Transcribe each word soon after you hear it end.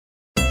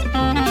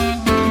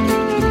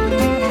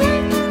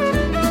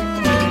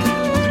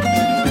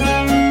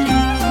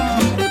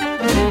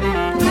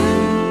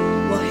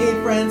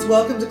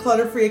welcome to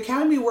Clutter Free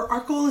Academy, where our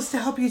goal is to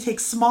help you take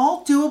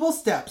small, doable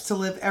steps to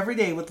live every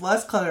day with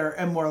less clutter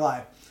and more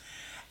life.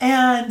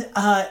 And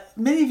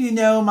many of you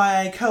know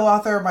my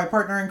co-author, my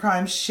partner in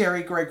crime,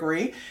 Sherry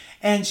Gregory.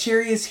 And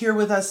Sherry is here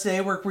with us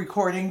today. We're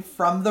recording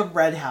from the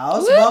Red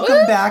House. Woo, welcome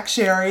woo. back,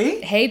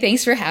 Sherry. Hey,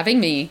 thanks for having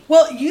me.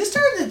 Well, you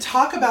started to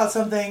talk about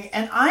something,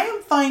 and I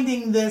am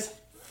finding this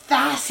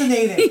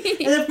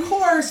fascinating. And of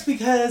course,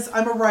 because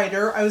I'm a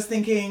writer, I was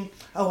thinking,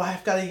 oh,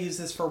 I've got to use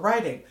this for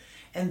writing.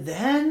 And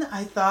then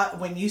I thought,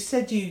 when you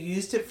said you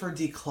used it for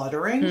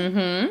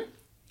decluttering,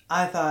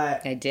 I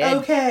thought, I did.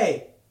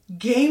 Okay,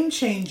 game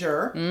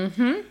changer.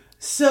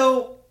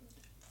 So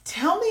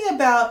tell me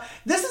about,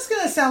 this is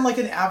going to sound like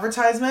an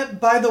advertisement.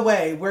 By the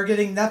way, we're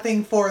getting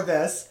nothing for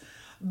this,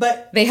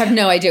 but They have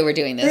no idea we're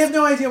doing this. they have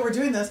no idea we're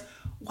doing this.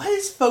 What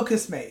is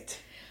FocusMate?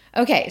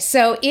 Okay,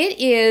 so it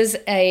is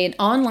an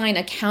online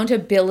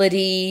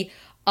accountability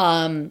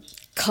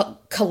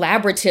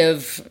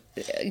collaborative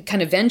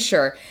kind of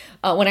venture.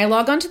 When I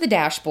log onto the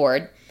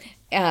dashboard,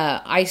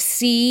 I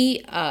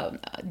see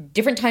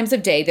different times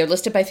of day. They're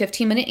listed by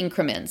 15-minute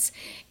increments.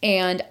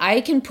 And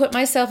I can put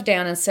myself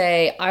down and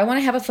say, I want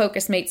to have a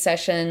FocusMate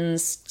session,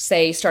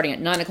 say, starting at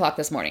 9 o'clock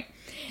this morning.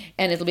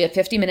 And it'll be a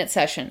 50-minute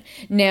session.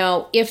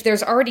 Now, if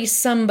there's already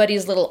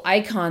somebody's little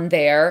icon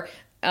there,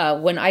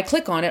 when I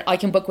click on it, I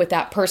can book with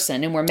that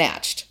person and we're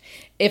matched.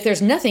 If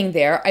there's nothing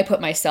there, I put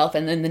myself,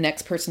 and then the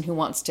next person who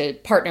wants to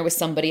partner with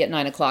somebody at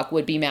 9 o'clock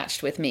would be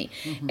matched with me.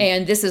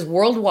 And this is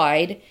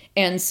worldwide.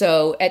 And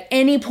so at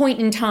any point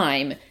in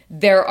time,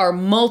 there are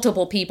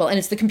multiple people, and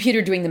it's the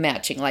computer doing the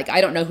matching. Like, I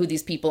don't know who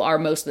these people are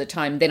most of the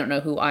time. They don't know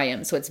who I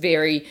am. So it's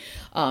very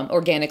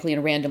organically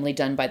and randomly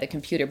done by the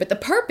computer. But the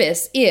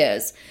purpose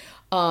is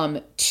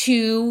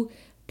to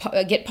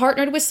get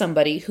partnered with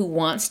somebody who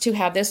wants to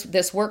have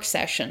this work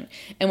session.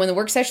 And when the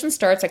work session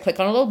starts, I click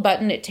on a little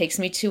button. It takes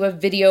me to a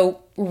video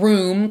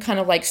room, kind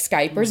of like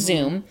Skype or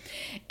Zoom.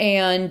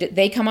 And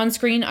they come on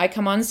screen, I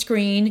come on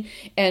screen,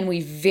 and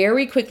we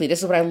very quickly,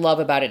 this is what I love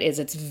about it, is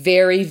it's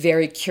very,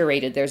 very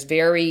curated. There's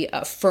very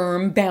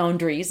firm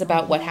boundaries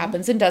about what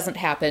happens and doesn't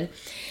happen.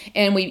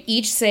 And we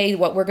each say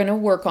what we're going to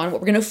work on,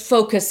 what we're going to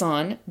focus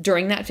on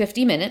during that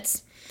 50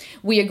 minutes.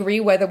 We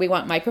agree whether we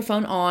want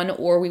microphone on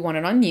or we want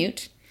it on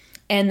mute.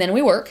 And then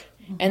we work.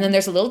 And then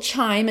there's a little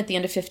chime at the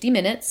end of 50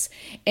 minutes.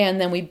 And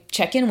then we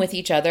check in with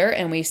each other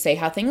and we say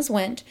how things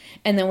went.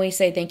 And then we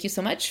say thank you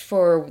so much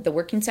for the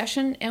working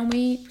session. And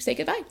we say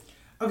goodbye.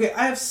 Okay,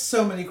 I have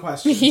so many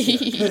questions here.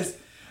 Because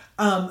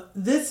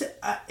this,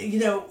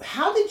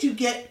 how did you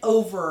get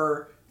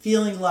over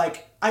feeling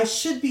like I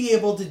should be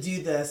able to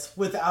do this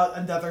without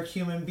another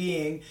human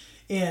being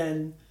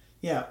in,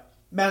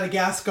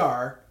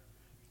 Madagascar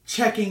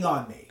checking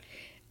on me?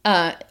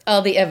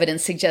 All the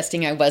evidence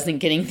suggesting I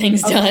wasn't getting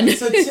things done.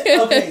 So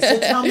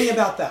tell me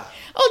about that.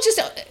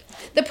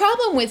 The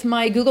problem with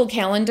my Google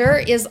Calendar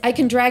is I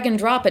can drag and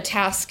drop a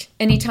task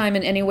anytime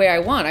and any way I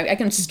want. I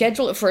can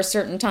schedule it for a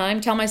certain time,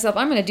 tell myself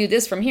I'm going to do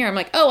this from here. I'm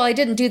like, oh, well, I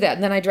didn't do that.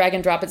 And then I drag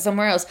and drop it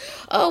somewhere else.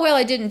 Oh, well,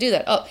 I didn't do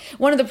that. Oh,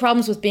 one of the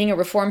problems with being a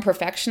reformed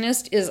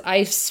perfectionist is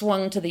I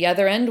swung to the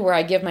other end where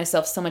I give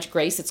myself so much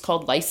grace. It's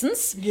called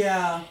license.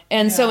 Yeah.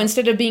 And so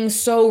instead of being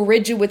so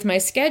rigid with my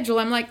schedule,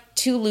 I'm like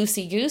too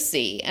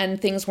loosey-goosey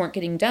and things weren't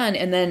getting done.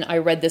 And then I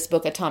read this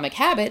book, Atomic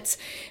Habits,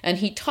 and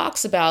he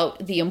talks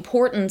about the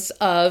importance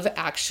of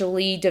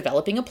actually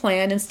developing a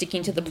plan and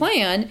sticking to the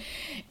plan.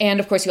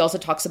 And of course, he also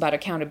talks about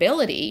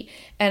accountability.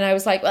 And I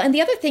was like, well, and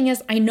the other thing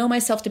is I know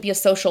myself to be a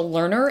social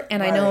learner,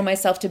 and I know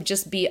myself to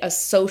just be I'm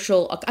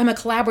a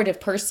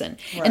collaborative person.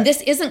 Right. And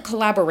this isn't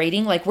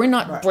collaborating. Like, we're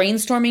not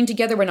brainstorming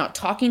together. We're not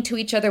talking to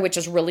each other, which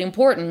is really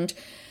important.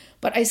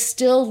 But I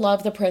still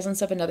love the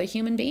presence of another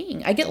human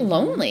being. I get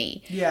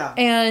lonely. Yeah.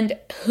 And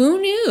who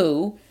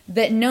knew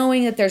that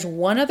knowing that there's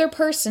one other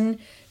person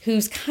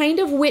who's kind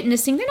of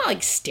witnessing, they're not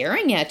like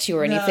staring at you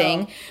or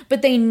anything,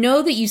 but they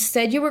know that you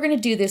said you were going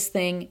to do this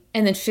thing,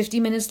 and then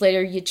 50 minutes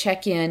later you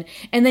check in,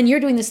 and then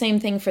you're doing the same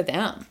thing for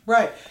them.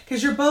 Right,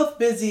 because you're both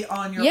busy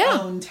on your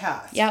own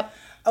task. Yep.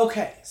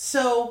 Okay,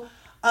 so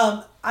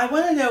I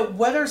want to know,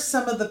 what are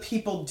some of the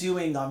people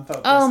doing on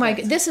FocusMate? Oh my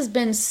God, this has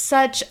been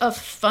such a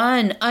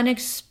fun,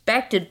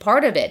 unexpected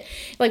part of it.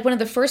 Like, one of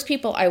the first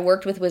people I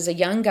worked with was a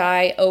young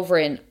guy over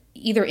in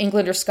either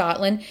England or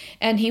Scotland,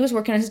 and he was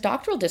working on his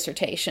doctoral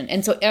dissertation.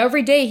 And so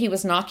every day he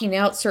was knocking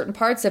out certain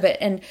parts of it.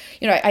 And,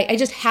 I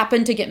just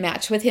happened to get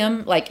matched with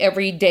him like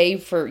every day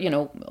for,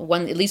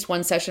 at least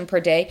one session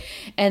per day.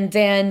 And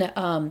then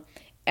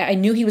I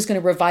knew he was going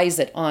to revise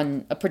it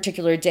on a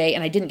particular day,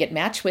 and I didn't get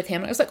matched with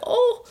him. And I was like,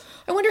 oh,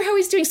 I wonder how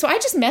he's doing. So I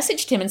just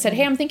messaged him and said,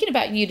 hey, I'm thinking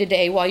about you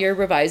today while you're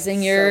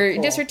revising your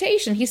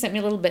dissertation. He sent me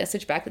a little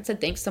message back that said,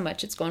 thanks so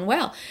much. It's going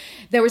well.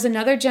 There was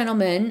another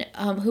gentleman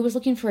who was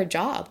looking for a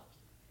job.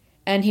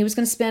 And he was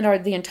going to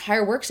spend the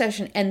entire work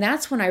session. And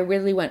that's when I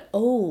really went,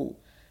 oh,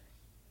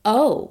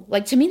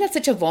 like, to me, that's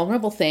such a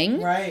vulnerable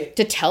thing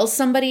to tell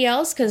somebody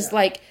else. Because,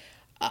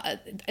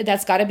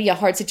 that's got to be a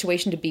hard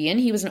situation to be in.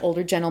 He was an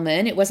older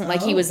gentleman. It wasn't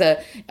like he was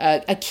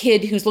a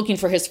kid who's looking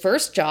for his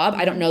first job.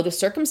 I don't know the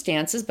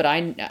circumstances, but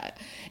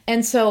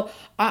and so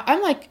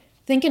I'm like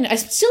I'm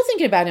still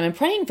thinking about him and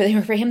praying for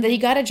him that he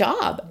got a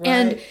job.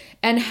 Right.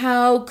 And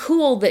how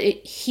cool that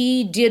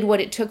he did what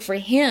it took for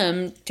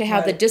him to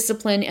have the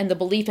discipline and the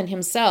belief in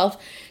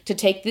himself to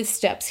take the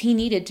steps he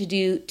needed to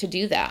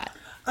do that.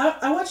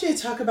 I want you to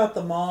talk about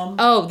the mom.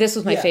 Oh, this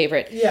was my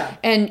favorite. Yeah.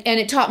 And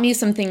it taught me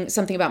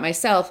something about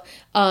myself.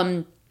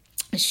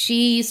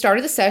 She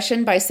started the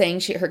session by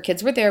saying her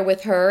kids were there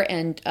with her,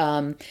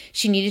 and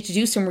she needed to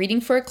do some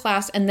reading for a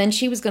class, and then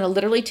she was going to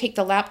literally take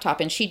the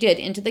laptop, and she did,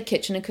 into the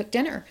kitchen and cook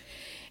dinner.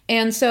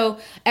 And so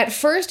at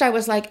first I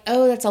was like,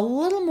 oh, that's a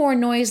little more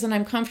noise than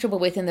I'm comfortable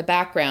with in the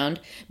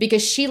background,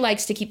 because she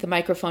likes to keep the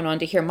microphone on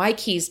to hear my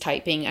keys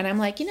typing. And I'm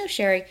like,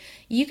 Sherry,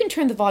 you can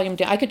turn the volume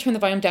down. I could turn the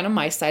volume down on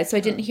my side so I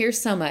didn't hear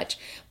so much.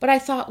 But I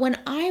thought, when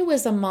I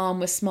was a mom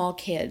with small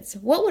kids,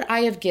 what would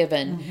I have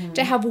given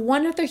to have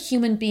one other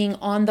human being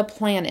on the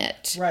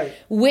planet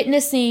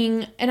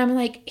witnessing? And I'm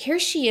like, here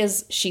she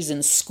is. She's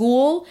in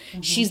school.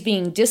 She's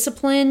being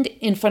disciplined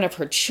in front of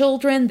her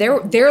children.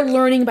 They're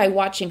learning by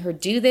watching her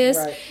do this.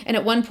 Right. And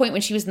at one point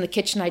when she was in the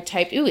kitchen, I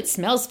typed, "Ooh, it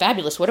smells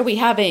fabulous. What are we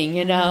having?"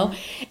 And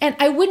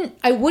I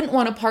wouldn't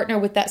want to partner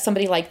with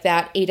somebody like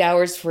that 8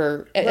 hours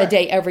for a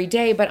day every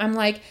day. But I'm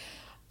like,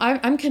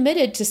 I'm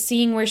committed to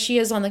seeing where she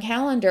is on the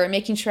calendar and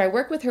making sure I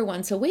work with her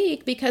once a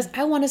week, because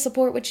I want to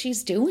support what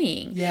she's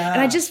doing. Yeah.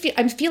 And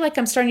I feel like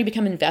I'm starting to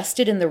become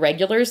invested in the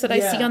regulars that I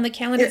see on the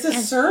calendar. It's a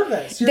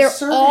service. They're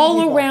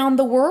all around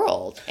the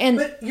world.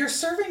 But you're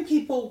serving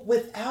people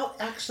without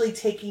actually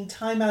taking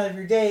time out of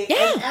your day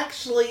and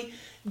actually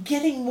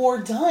getting more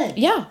done.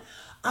 Yeah.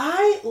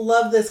 I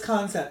love this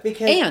concept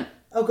because...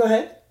 Oh, go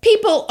ahead.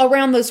 People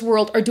around this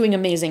world are doing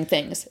amazing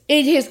things.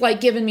 It has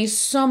given me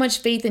so much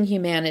faith in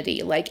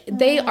humanity.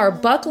 They are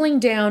buckling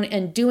down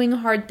and doing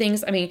hard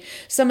things. I mean,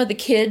 some of the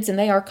kids, and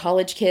they are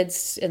college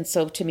kids, and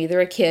so to me, they're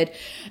a kid.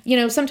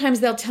 Sometimes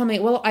they'll tell me,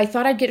 well, I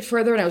thought I'd get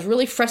further, and I was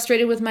really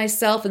frustrated with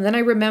myself, and then I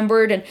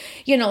remembered, and,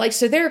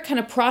 so they're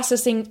kind of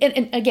processing,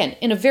 and again,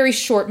 in a very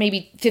short,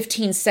 maybe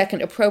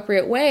 15-second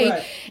appropriate way.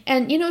 Right.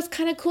 And, it's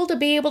kind of cool to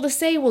be able to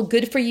say, well,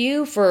 good for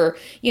you for,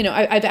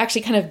 I've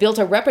actually kind of built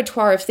a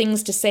repertoire of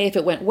things to say if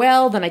it went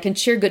well, then I can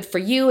cheer good for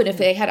you. And if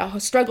they had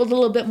struggled a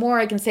little bit more,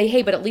 I can say,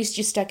 hey, but at least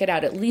you stuck it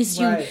out. At least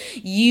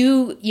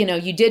you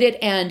did it,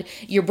 and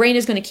your brain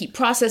is going to keep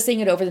processing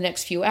it over the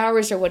next few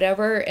hours or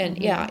whatever. And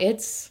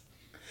it's...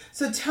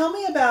 So tell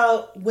me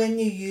about when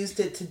you used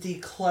it to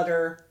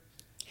declutter.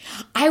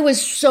 I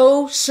was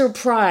so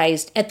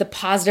surprised at the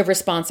positive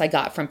response I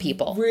got from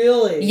people.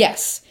 Really?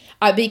 Yes.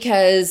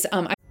 Because...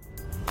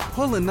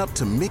 Pulling up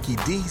to Mickey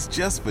D's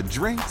just for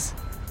drinks?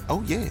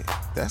 Oh yeah,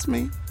 that's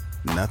me.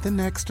 Nothing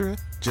extra,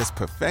 just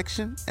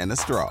perfection and a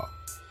straw.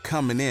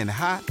 Coming in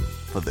hot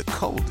for the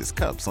coldest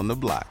cups on the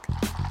block.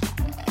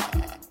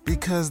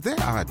 Because there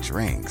are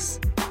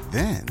drinks.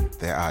 Then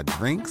there are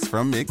drinks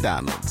from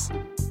McDonald's.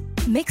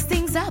 Mix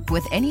things up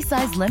with any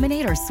size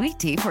lemonade or sweet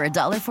tea for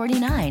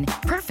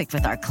 $1.49. Perfect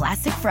with our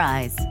classic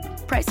fries.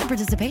 Price and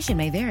participation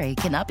may vary.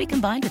 Cannot be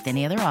combined with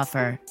any other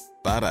offer.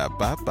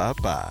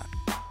 Ba-da-ba-ba-ba.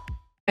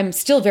 I'm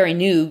still very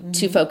new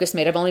to Focus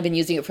Mate. I've only been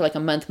using it for a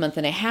month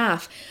and a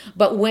half.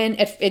 But when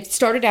it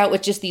started out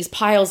with just these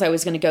piles I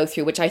was going to go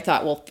through, which I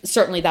thought, well,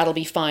 certainly that'll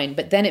be fine.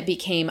 But then it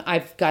became,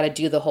 I've got to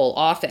do the whole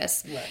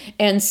office. Right.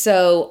 And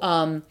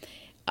so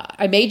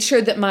I made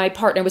sure that my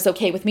partner was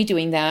okay with me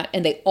doing that.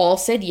 And they all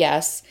said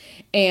yes.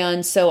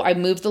 And so I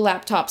moved the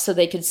laptop so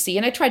they could see.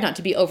 And I tried not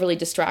to be overly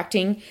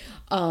distracting.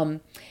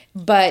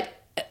 But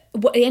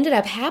what ended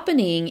up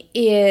happening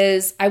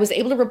is I was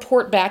able to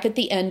report back at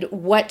the end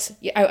what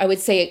I would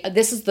say,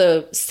 this is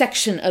the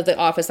section of the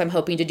office I'm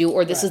hoping to do,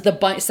 or this is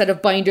the set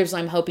of binders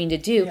I'm hoping to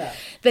do. Yeah.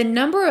 The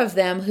number of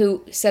them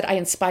who said I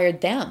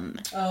inspired them.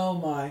 Oh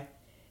my.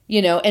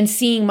 And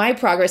seeing my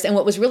progress. And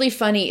what was really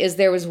funny is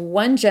there was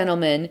one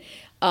gentleman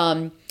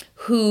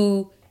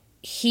who...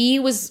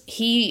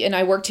 He and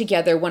I worked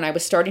together when I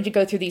was starting to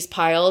go through these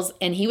piles,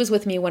 and he was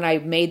with me when I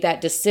made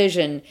that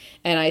decision.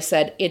 And I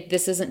said,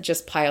 this isn't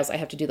just piles. I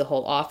have to do the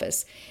whole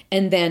office.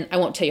 And then I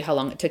won't tell you how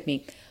long it took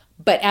me,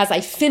 but as I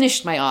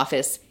finished my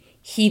office,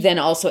 he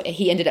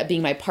ended up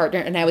being my partner,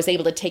 and I was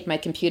able to take my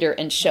computer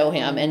and show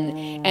him,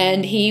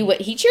 and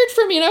he cheered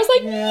for me, and I was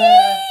like,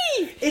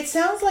 yay! It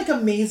sounds like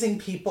amazing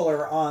people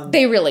are on.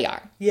 They really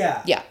are.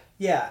 Yeah. Yeah.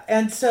 Yeah.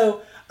 And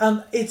so,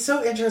 it's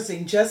so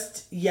interesting.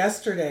 Just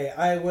yesterday,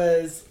 I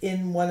was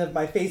in one of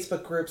my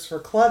Facebook groups for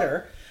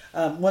clutter,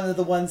 one of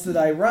the ones that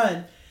I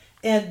run.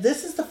 And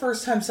this is the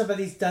first time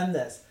somebody's done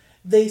this.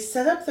 They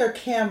set up their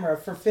camera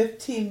for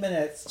 15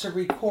 minutes to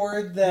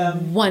record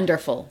them.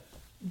 Wonderful.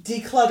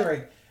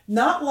 Decluttering.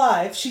 Not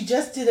live. She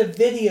just did a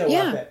video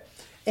of it.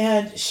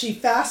 And she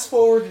fast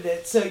forwarded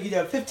it. So,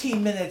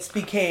 15 minutes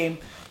became,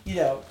 a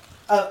minute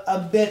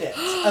of video.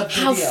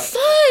 How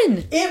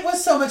fun! It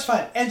was so much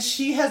fun. And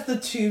she has the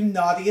two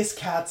naughtiest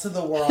cats in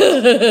the world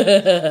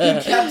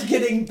who kept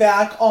getting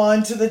back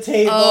onto the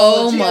table.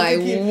 Oh my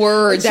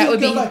word. That would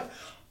be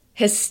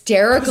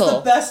hysterical. It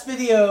was the best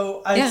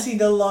video I've Yeah. seen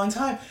in a long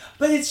time.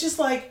 But it's just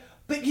like,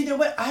 but you know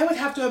what? I would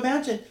have to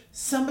imagine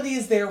somebody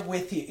is there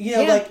with you. You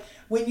know, Yeah. like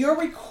when you're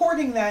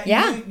recording that,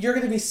 Yeah. you're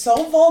going to be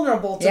so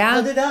vulnerable to Yeah.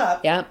 put it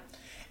up. Yeah.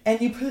 And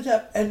you put it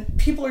up and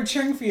people are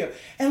cheering for you.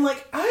 And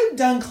like, I've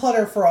done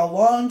clutter for a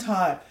long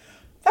time.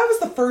 That was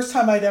the first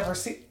time I'd ever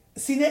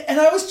seen it. And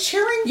I was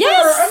cheering for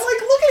Yes. her. I'm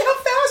like, look at how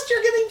fast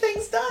you're getting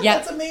things done. Yeah.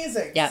 That's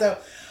amazing. Yeah. So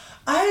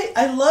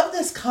I love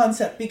this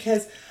concept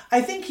because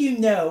I think, you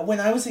know, when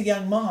I was a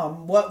young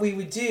mom, what we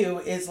would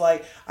do is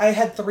like, I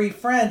had 3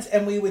 friends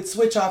and we would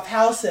switch off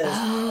houses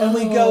and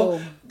we'd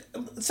go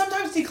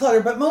sometimes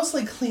declutter, but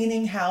mostly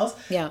cleaning house.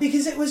 Yeah.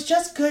 Because it was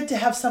just good to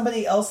have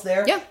somebody else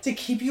there Yeah. to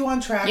keep you on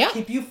track, Yeah.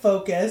 keep you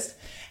focused.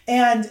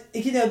 And,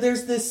 you know,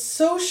 there's this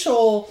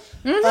social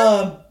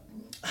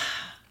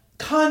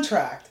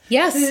contract.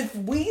 Yes. That if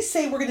we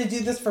say we're going to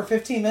do this for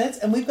 15 minutes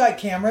and we've got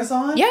cameras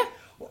on. Yeah.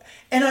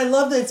 And I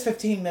love that it's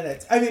 15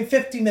 minutes. I mean,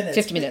 50 minutes.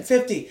 50 minutes.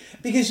 50.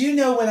 Because you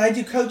know, when I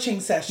do coaching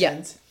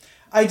sessions,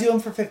 I do them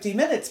for 50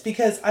 minutes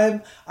because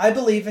I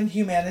believe in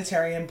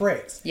humanitarian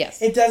breaks.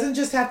 Yes. It doesn't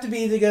just have to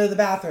be to go to the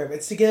bathroom.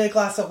 It's to get a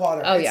glass of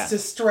water. Oh, it's yeah. to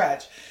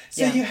stretch.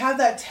 So Yeah. you have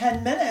that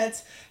 10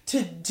 minutes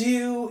to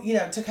do, you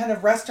know, to kind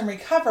of rest and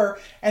recover,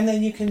 and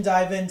then you can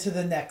dive into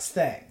the next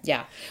thing.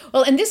 Yeah.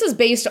 Well, and this is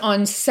based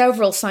on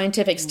several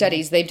scientific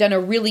studies. They've done a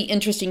really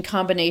interesting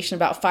combination,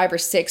 about 5 or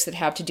 6, that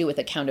have to do with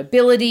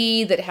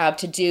accountability, that have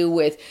to do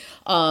with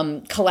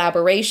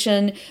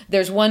collaboration.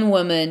 There's one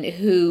woman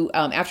who,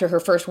 after her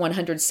first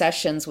 100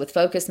 sessions with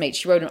FocusMate,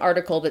 she wrote an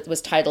article that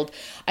was titled,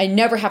 "I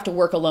Never Have to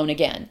Work Alone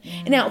Again."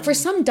 Now, for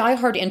some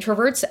diehard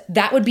introverts,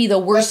 that would be the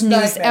worst That's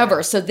news nightmare.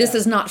 ever. So this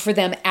is not for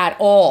them at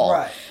all.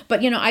 Right.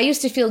 But, you know, I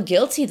used to feel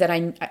guilty that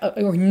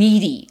or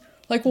needy.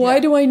 Like, why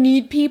do I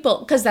need people?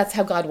 Because that's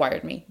how God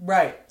wired me.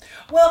 Right.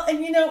 Well,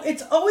 and you know,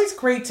 it's always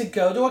great to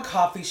go to a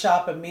coffee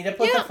shop and meet up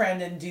with Yeah. a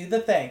friend and do the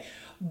thing.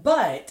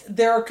 But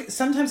there are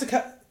sometimes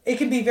it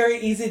can be very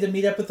easy to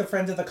meet up with a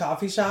friend at the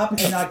coffee shop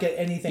and not get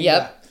anything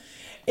Yep. done.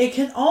 It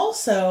can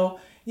also,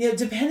 you know,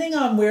 depending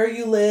on where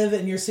you live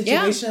and your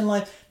situation in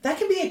life, that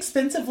can be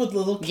expensive with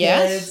little kids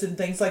Yes. and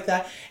things like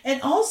that. And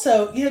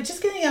also, you know,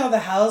 just getting out of the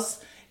house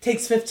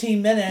takes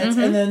 15 minutes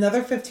and then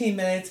another 15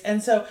 minutes.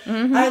 And so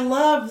I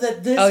love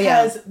that this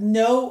has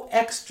no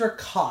extra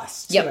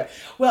cost to Yep. it.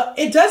 Well,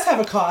 it does have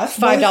a cost.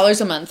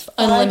 $5 a month,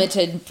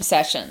 unlimited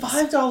sessions.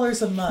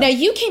 $5 a month. Now,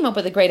 you came up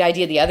with a great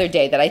idea the other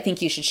day that I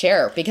think you should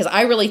share, because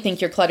I really think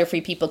your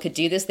clutter-free people could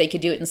do this. They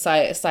could do it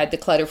inside the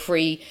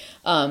clutter-free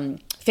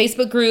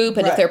Facebook group,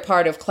 and if Right. they're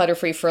part of Clutter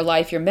Free for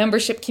Life, your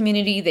membership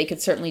community, they could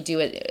certainly do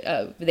it.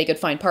 They could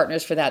find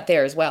partners for that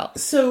there as well.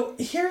 So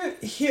here,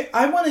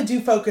 I want to do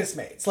focus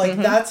mates. Like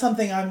that's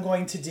something I'm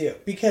going to do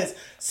because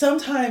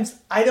sometimes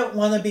I don't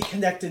want to be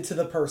connected to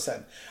the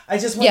person. I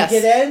just want Yes. to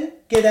get in,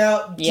 get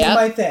out, do Yep.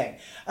 my thing.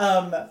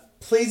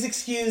 Please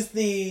excuse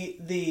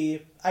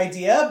the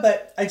idea,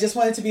 but I just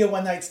want it to be a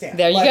one night stand.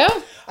 There you go.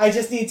 I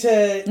just need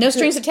to No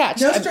strings attached.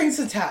 No strings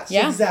attached.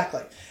 Yeah.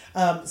 Exactly.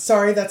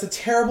 Sorry, that's a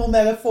terrible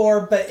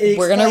metaphor, but it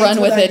We're gonna explains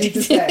run what with I it. need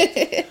to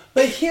say.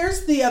 But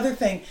here's the other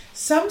thing.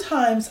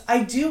 Sometimes I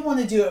do want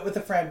to do it with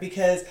a friend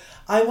because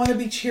I want to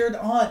be cheered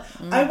on.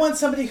 I want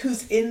somebody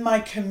who's in my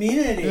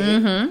community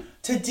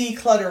to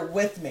declutter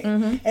with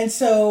me. And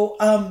so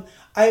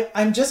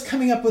I'm just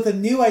coming up with a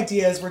new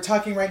idea as we're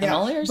talking right now.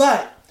 all ears.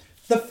 But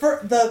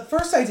the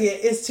first idea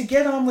is to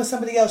get on with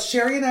somebody else.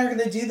 Sherry and I are going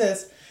to do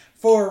this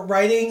for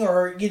writing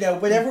or, you know,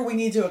 whatever we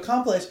need to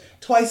accomplish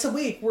twice a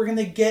week. We're going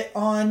to get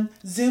on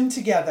Zoom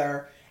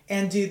together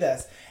and do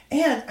this.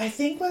 And I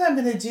think what I'm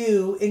going to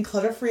do in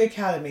Clutter Free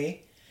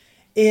Academy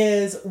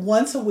is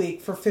once a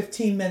week for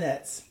 15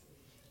 minutes,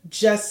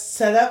 just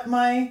set up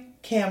my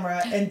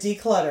camera and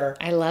declutter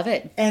I love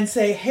it. and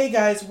say, hey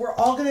guys, we're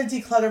all going to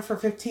declutter for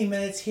 15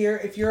 minutes here.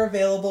 If you're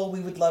available, we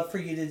would love for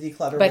you to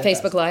declutter By with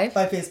Facebook us. Live?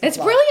 By Facebook It's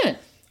Live. brilliant.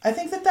 I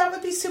think that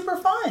would be super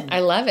fun. I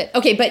love it.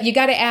 Okay, but you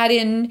got to add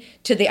in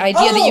to the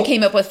idea that you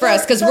came up with for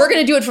us, because we're going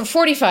to do it for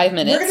 45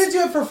 minutes. We're going to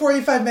do it for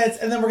 45 minutes,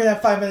 and then we're going to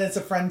have 5 minutes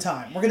of friend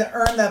time. We're going to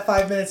earn that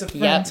 5 minutes of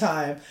friend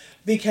time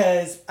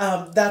because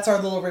that's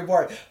our little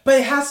reward.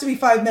 But it has to be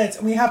 5 minutes,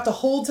 and we have to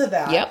hold to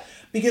that. Yep.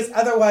 Because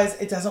otherwise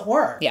it doesn't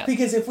work. Yeah.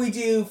 Because if we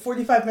do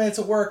 45 minutes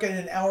of work and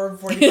an hour and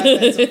 45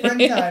 minutes of friend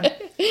time,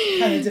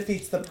 kind of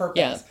defeats the purpose.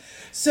 Yeah.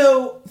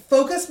 So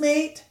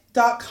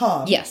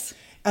focusmate.com. Yes.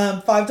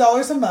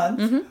 $5 a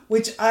month,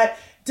 which I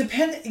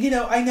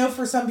know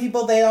for some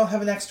people they don't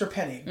have an extra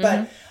penny,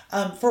 but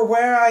for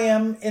where I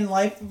am in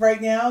life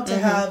right now, to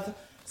have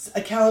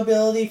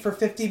accountability for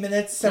 50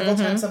 minutes several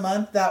times a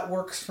month, that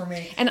works for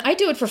me. And I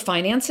do it for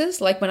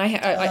finances. Like when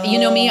you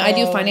know me, I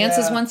do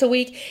finances once a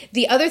week.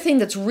 The other thing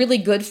that's really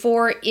good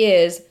for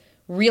is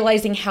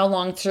realizing how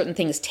long certain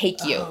things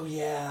take you. Oh,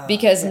 yeah.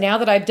 Because now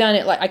that I've done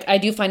it, like I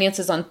do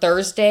finances on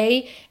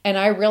Thursday, and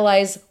I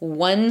realize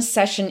one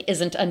session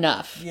isn't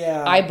enough.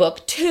 Yeah. I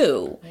book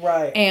 2.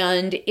 Right.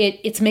 And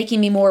it's making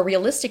me more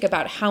realistic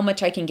about how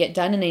much I can get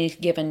done in any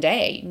given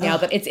day. Now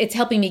that it's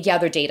helping me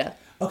gather data.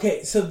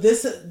 Okay, so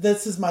this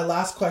is my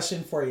last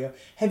question for you.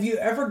 Have you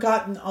ever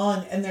gotten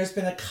on and there's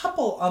been a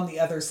couple on the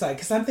other side?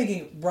 Because I'm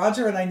thinking,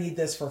 Roger and I need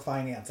this for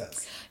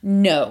finances.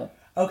 No.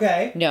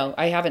 Okay. No,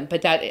 I haven't.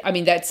 But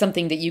that's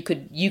something that you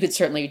could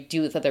certainly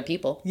do with other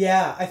people.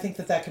 Yeah, I think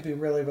that could be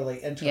really, really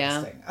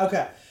interesting. Yeah.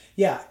 Okay.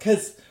 Yeah,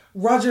 because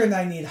Roger and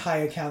I need high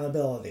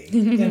accountability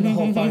in the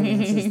whole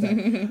finances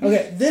thing.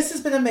 Okay, this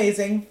has been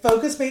amazing.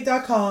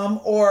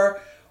 Focusmate.com,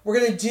 or we're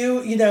going to do,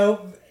 we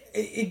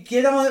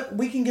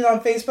can get on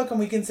Facebook and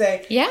we can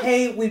say,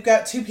 hey, we've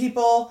got two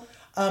people.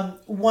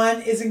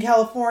 One is in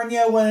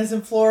California, one is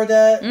in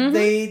Florida. Mm-hmm.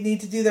 They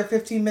need to do their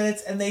 15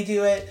 minutes and they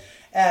do it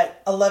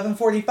at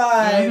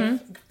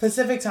 11:45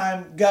 Pacific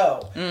time,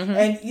 go. Mm-hmm.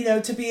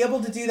 And, to be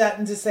able to do that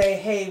and to say,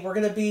 hey, we're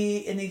going to be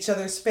in each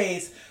other's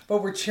space,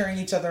 but we're cheering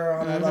each other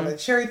on. I love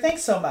it. Sherry,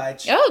 thanks so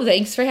much. Oh,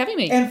 thanks for having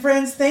me. And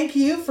friends, thank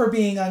you for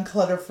being on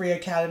Clutter Free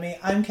Academy.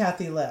 I'm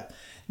Kathy Lipp.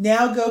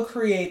 Now go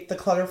create the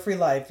clutter-free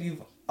life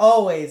you've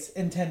always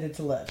intended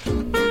to live.